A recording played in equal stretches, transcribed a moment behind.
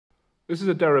This is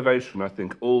a derivation I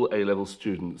think all A-level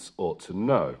students ought to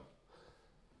know.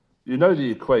 You know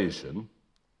the equation,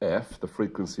 f, the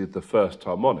frequency of the first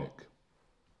harmonic,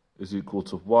 is equal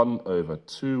to 1 over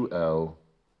 2L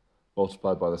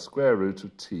multiplied by the square root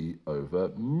of t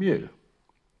over mu.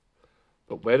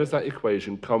 But where does that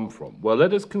equation come from? Well,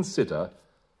 let us consider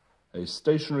a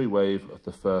stationary wave of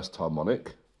the first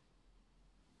harmonic,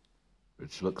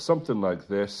 which looks something like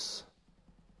this,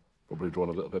 probably drawn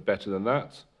a little bit better than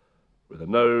that, with a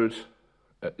node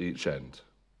at each end.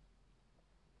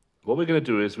 What we're going to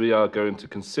do is we are going to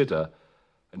consider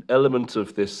an element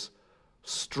of this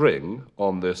string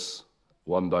on this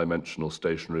one-dimensional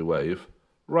stationary wave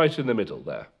right in the middle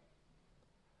there.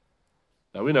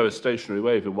 Now we know a stationary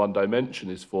wave in one dimension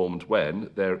is formed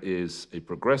when there is a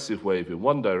progressive wave in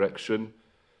one direction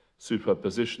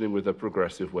superpositioning with a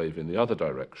progressive wave in the other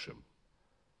direction.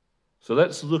 So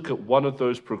let's look at one of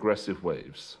those progressive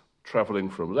waves traveling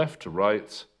from left to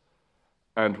right,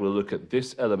 and we'll look at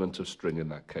this element of string in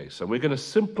that case. And we're going to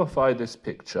simplify this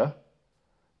picture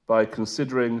by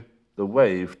considering the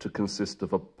wave to consist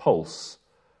of a pulse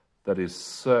that is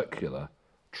circular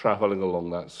traveling along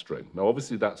that string. Now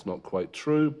obviously that's not quite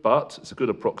true, but it's a good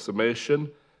approximation.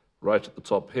 Right at the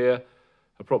top here,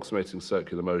 approximating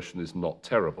circular motion is not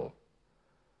terrible.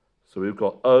 So we've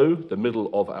got O, the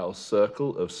middle of our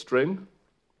circle of string,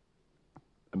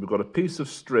 and we've got a piece of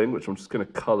string, which I'm just going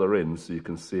to colour in so you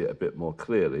can see it a bit more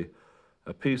clearly,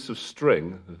 a piece of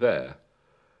string there,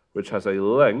 which has a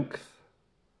length,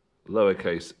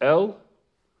 lowercase l,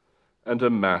 and a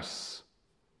mass,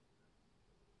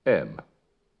 m.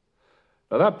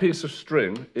 Now that piece of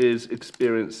string is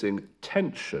experiencing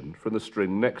tension from the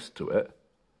string next to it,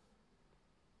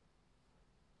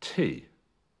 T.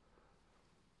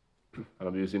 And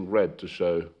I'm using red to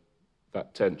show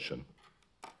that tension.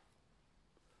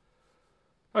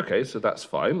 Okay, so that's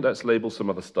fine. Let's label some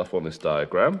other stuff on this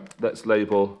diagram. Let's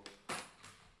label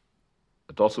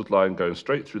a dotted line going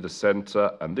straight through the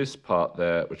center, and this part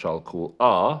there, which I'll call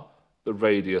R, the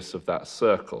radius of that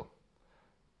circle.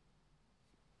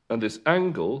 And this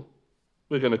angle,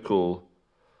 we're going to call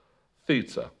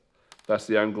theta. That's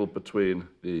the angle between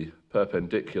the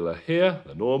perpendicular here,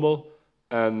 the normal,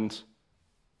 and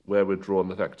where we're drawn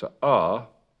the vector r,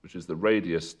 which is the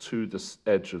radius to the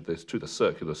edge of this, to the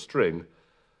circular string.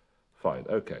 Fine,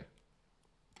 okay.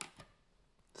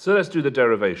 So let's do the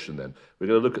derivation then. We're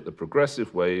going to look at the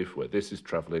progressive wave where this is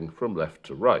traveling from left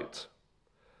to right.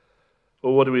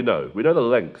 Well, what do we know? We know the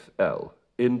length L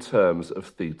in terms of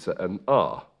theta and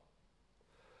r.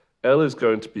 L is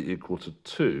going to be equal to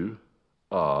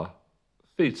 2r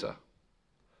theta.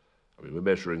 I mean, we're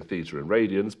measuring theta in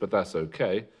radians, but that's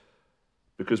okay,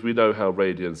 because we know how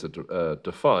radians are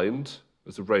defined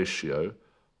as a ratio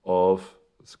of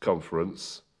the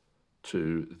circumference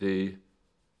to the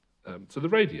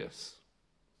radius,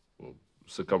 or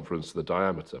circumference to the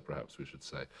diameter, perhaps we should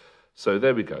say. So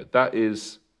there we go. That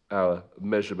is our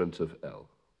measurement of L.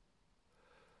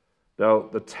 Now,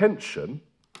 the tension,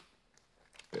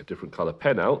 get a different colour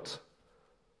pen out,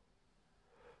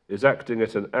 is acting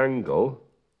at an angle,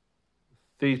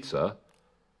 theta,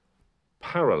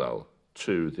 parallel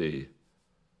to the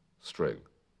string.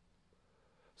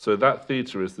 So that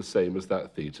theta is the same as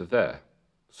that theta there.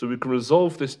 So we can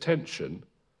resolve this tension,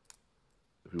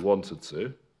 if we wanted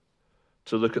to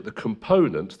look at the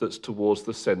component that's towards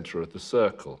the centre of the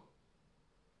circle.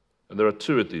 And there are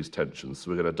two of these tensions,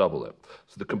 so we're going to double it.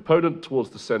 So the component towards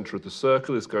the centre of the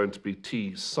circle is going to be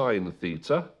t sine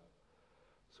theta.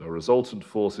 So our resultant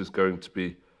force is going to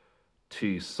be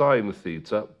t sine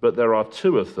theta, but there are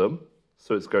two of them,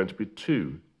 so it's going to be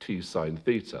 2t sine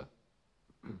theta.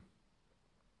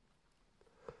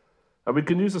 And we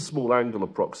can use a small angle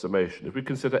approximation. If we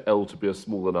consider L to be a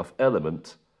small enough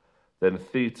element, then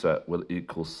theta will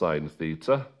equal sine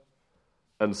theta.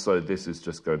 And so this is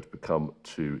just going to become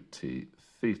 2t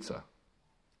theta.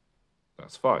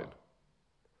 That's fine.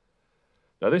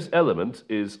 Now this element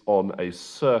is on a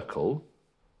circle,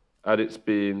 and it's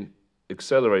being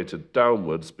accelerated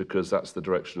downwards because that's the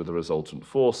direction of the resultant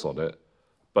force on it,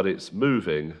 but it's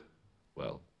moving,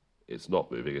 well, it's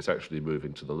not moving, it's actually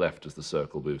moving to the left as the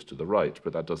circle moves to the right,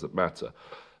 but that doesn't matter.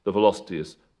 The velocity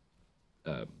is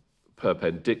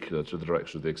perpendicular to the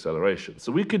direction of the acceleration.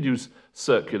 So we could use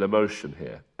circular motion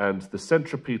here, and the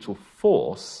centripetal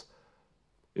force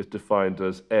is defined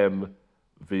as mv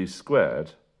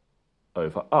squared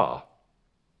over r.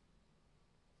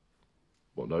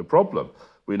 Well, no problem.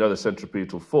 We know the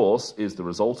centripetal force is the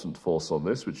resultant force on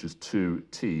this, which is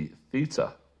 2t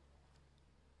theta.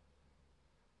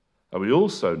 And we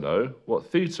also know what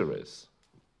theta is.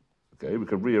 Okay, we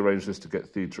can rearrange this to get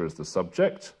theta as the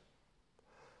subject.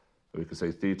 We can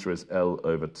say theta is L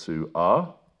over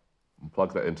 2R. And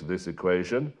plug that into this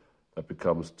equation. That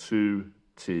becomes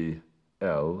 2TL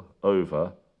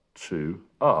over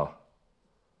 2R.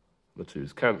 The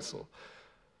 2's cancel.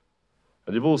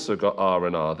 And you've also got R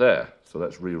and R there. So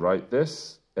let's rewrite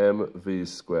this. mv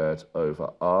squared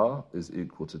over R is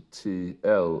equal to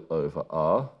TL over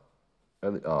R.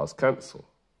 And the R's cancel.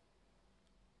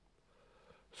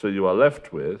 So you are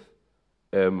left with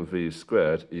mv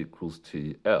squared equals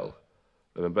TL.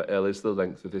 Remember, L is the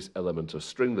length of this element of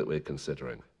string that we're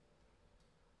considering.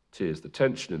 T is the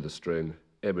tension in the string,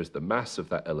 m is the mass of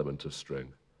that element of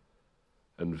string,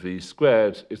 and v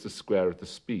squared is the square of the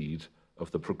speed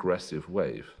of the progressive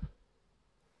wave.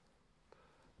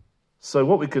 So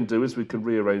what we can do is we can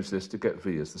rearrange this to get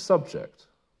v as the subject.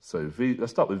 So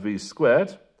let's start with v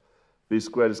squared. V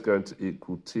squared is going to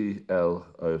equal TL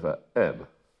over m.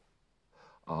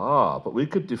 But we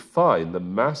could define the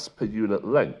mass per unit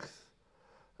length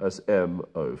as m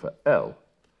over L.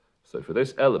 So for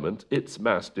this element, its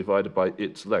mass divided by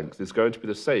its length is going to be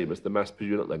the same as the mass per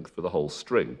unit length for the whole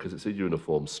string, because it's a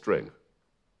uniform string.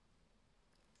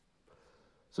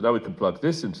 So now we can plug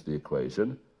this into the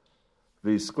equation.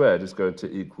 V squared is going to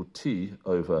equal T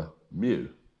over mu,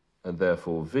 and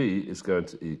therefore V is going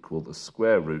to equal the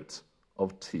square root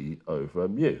of T over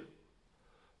mu.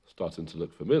 Starting to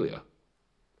look familiar.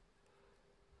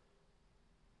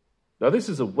 Now this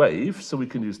is a wave, so we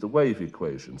can use the wave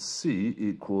equation. C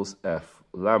equals F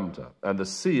lambda. And the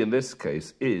C in this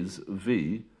case is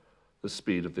V, the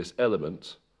speed of this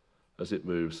element, as it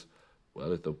moves.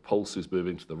 Well, if the pulse is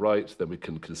moving to the right, then we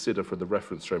can consider from the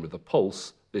reference frame of the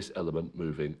pulse this element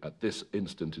moving at this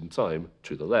instant in time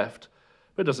to the left.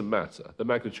 But it doesn't matter. The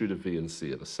magnitude of V and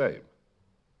C are the same.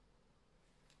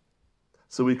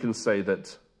 So we can say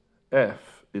that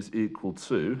F is equal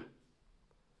to,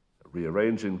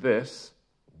 rearranging this,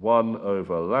 1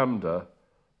 over lambda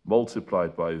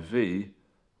multiplied by V,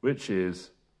 which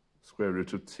is square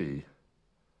root of T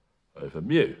over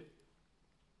mu.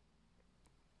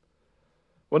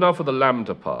 Well, now for the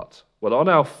lambda part. Well, on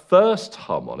our first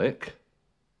harmonic,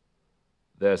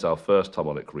 there's our first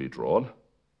harmonic redrawn,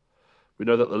 we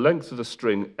know that the length of the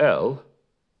string L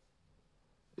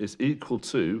is equal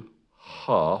to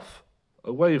half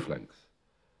a wavelength.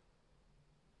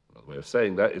 Another way of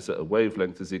saying that is that a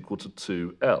wavelength is equal to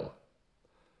 2L.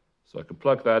 So I can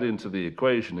plug that into the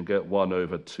equation and get 1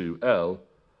 over 2L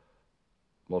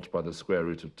multiplied by the square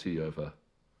root of T over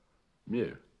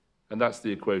mu. And that's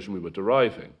the equation we were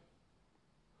deriving.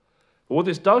 But what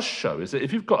this does show is that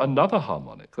if you've got another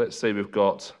harmonic, let's say we've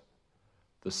got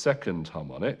the second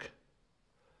harmonic,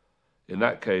 in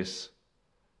that case,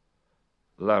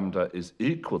 lambda is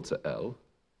equal to L,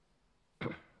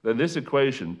 then this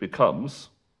equation becomes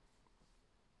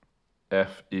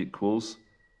F equals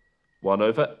 1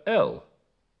 over L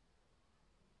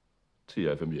T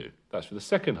over mu. That's for the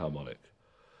second harmonic.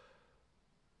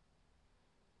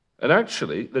 And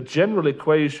actually, the general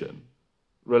equation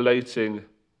relating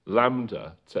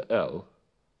lambda to L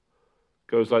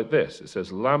goes like this. It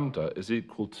says lambda is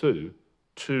equal to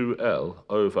 2L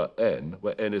over n,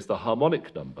 where n is the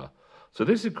harmonic number. So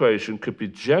this equation could be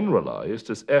generalized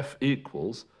as F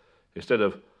equals, instead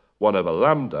of 1 over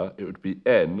lambda, it would be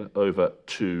n over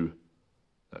 2,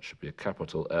 that should be a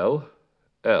capital L,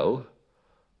 L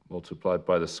multiplied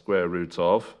by the square root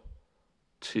of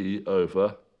T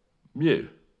over mu.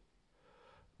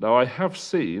 Now, I have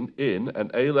seen in an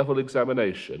A-level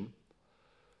examination,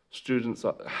 students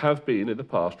have been in the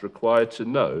past required to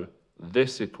know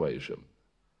this equation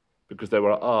because they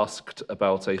were asked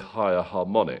about a higher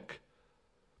harmonic.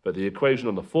 But the equation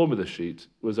on the formula sheet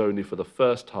was only for the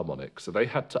first harmonic, so they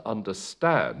had to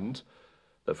understand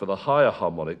that for the higher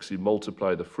harmonics, you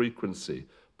multiply the frequency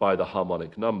by the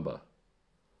harmonic number.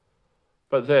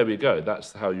 But there we go,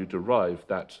 that's how you derive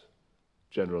that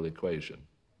general equation.